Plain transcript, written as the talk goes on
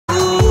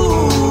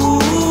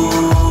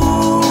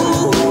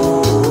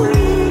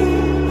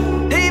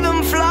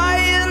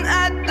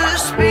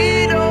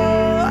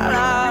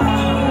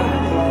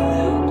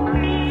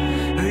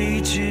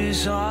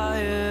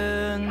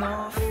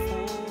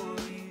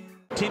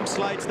Tim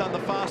Slade's done the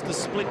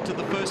fastest split to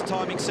the first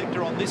timing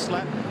sector on this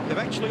lap. They've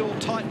actually all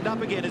tightened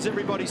up again as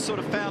everybody's sort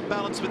of found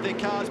balance with their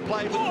cars,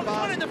 played with the bars.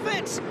 One in the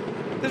fence.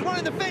 There's one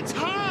in the fence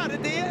hard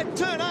at the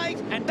turn 8.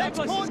 And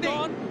Douglas is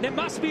gone. There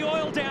must be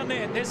oil down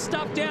there. There's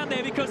stuff down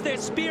there because they're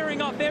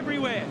spearing off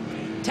everywhere.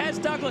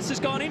 Taz Douglas has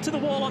gone into the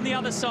wall on the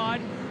other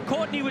side.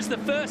 Courtney was the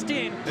first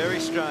in. Very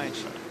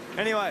strange.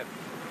 Anyway,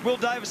 Will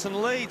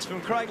Davison leads from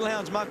Craig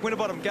Lowndes, Mark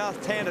Winterbottom,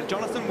 Garth Tander,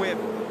 Jonathan Webb,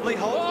 Lee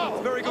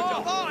Holt. Very good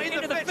job.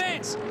 Into the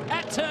fence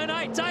at turn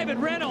 8. David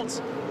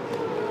Reynolds.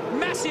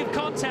 Massive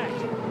contact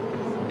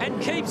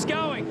and keeps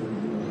going.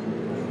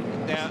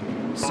 Now,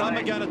 some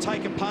are going to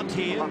take a punt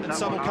here and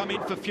some will come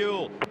in for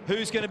fuel.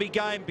 Who's going to be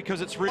game?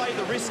 Because it's play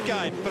the risk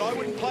game, but I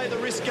wouldn't play the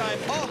risk game.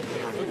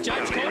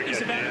 James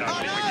Courtney's about it.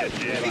 Oh no!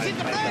 He's in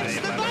the fence!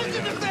 They're both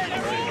in the fence!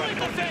 They're all in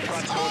the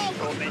fence!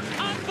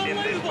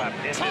 Unbelievable!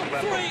 Top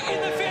 3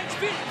 in the fence.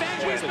 Van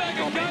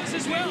Gisbergen goes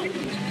as well.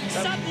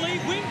 Suddenly,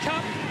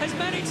 Whincup has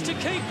managed to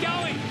keep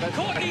going.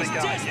 Courtney's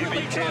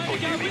desperately trying to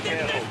go within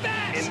the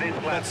fence.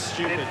 That's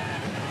stupid.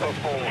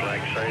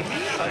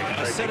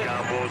 I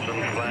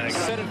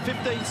said it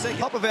 15 seconds.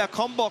 Top of our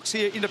com box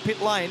here into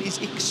pit lane is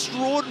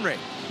extraordinary.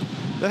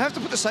 They have to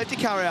put the safety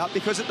car out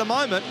because at the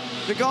moment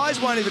the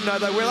guys won't even know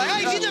they were like,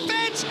 hey, he's in the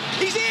fence!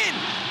 He's in!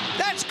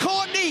 That's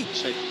Courtney!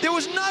 There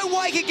was no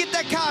way he could get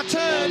that car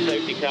turned.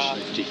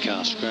 Safety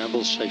car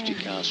scramble, safety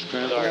car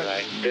scramble.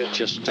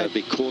 Just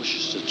be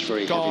cautious, it's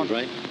very heavy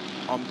rain.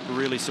 I'm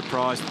really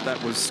surprised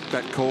that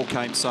call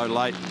came so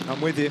late.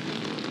 I'm with you.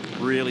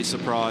 Really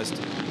surprised.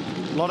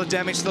 A lot of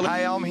damage to the...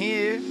 Hey, I'm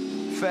here,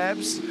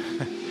 Fabs.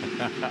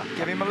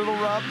 Give him a little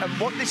rub. And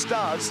what this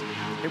does,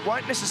 it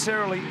won't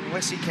necessarily,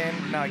 unless he can,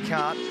 no, he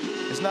can't.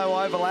 There's no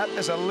overlap.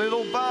 There's a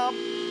little bump.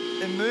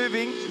 They're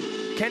moving.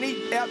 Can he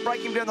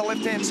outbrake him down the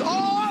left-hand side?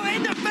 Oh,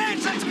 in the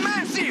fence! That's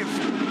massive!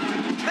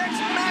 That's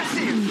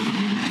massive!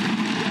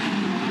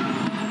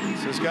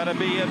 This is going to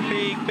be a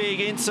big,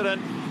 big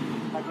incident.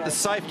 The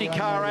safety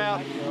car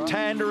out,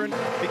 Tander and...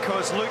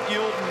 Because Luke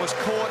Youlden was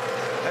caught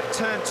at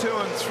turn 2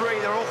 and 3.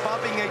 They're all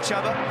bumping each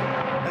other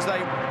as they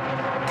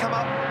come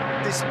up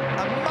this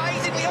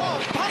amazingly...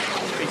 Oh, pump!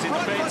 He's in the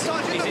fence.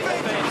 He's in the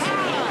fence.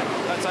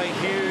 That's a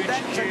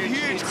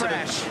huge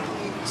crash.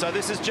 So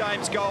this is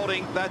James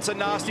Golding. That's a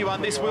nasty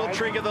one. This will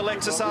trigger the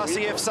Lexus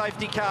RCF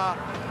safety car.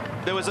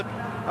 There was a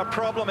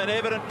problem, an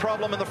evident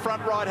problem in the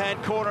front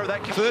right-hand corner of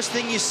that car. First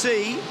thing you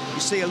see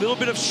a little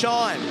bit of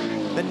shine.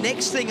 The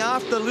next thing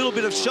after a little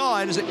bit of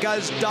shine is it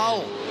goes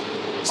dull.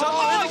 So,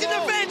 he's in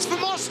the fence for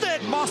Mostert.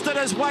 Mostert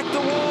has whacked the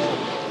wall.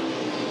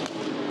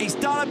 He's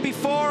done it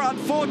before.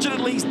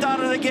 Unfortunately, he's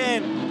done it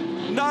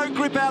again. No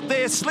grip out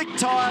there. Slick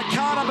tyre.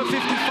 Car number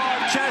 55,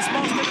 Chaz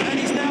Mostert, and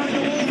he's now in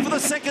the wall for the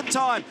second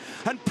time.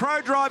 And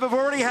ProDrive have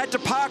already had to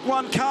park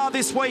one car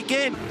this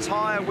weekend.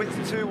 Tyre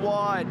width too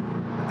wide.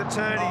 The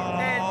turning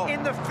and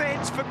in the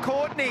fence for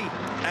Courtney.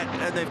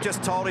 And they've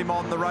just told him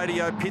on the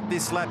radio, pit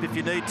this lap if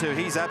you need to.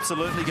 He's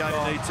absolutely going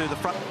to need to. The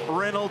front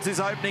Reynolds is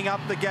opening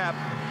up the gap.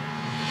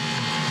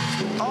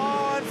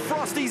 Oh, and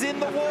Frosty's in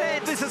the wall.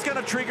 This is going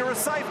to trigger a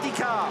safety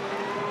car.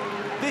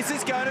 This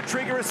is going to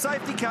trigger a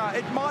safety car.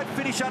 It might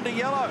finish under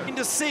yellow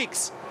into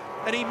 6,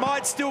 and he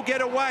might still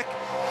get a whack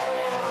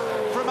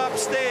from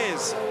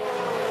upstairs.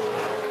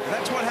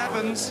 That's what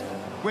happens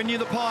when you're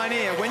the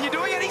pioneer. When you're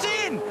doing it, he's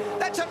in.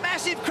 That's a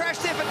massive crash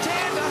there for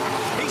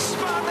Tander. He's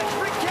spun. That's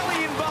Rick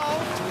Kelly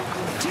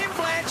involved. Tim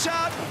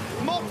Blanchard,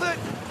 Moffat,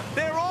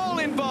 they're all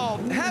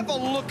involved. Have a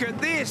look at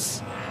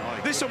this.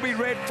 This will be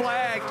red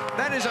flagged.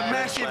 That is a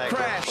massive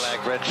crash.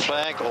 Red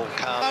flag, all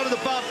cars. Out of the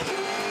bump.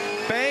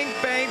 Bang,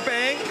 bang,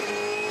 bang.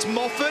 It's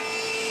Moffat,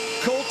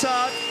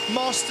 Coulthard,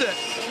 Mostert.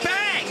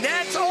 Bang!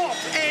 That's off.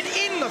 And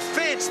in the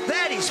fence.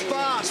 That is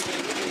fast.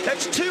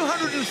 That's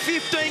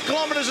 215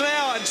 kilometres an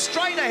hour. And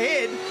straight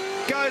ahead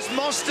goes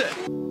Mostert.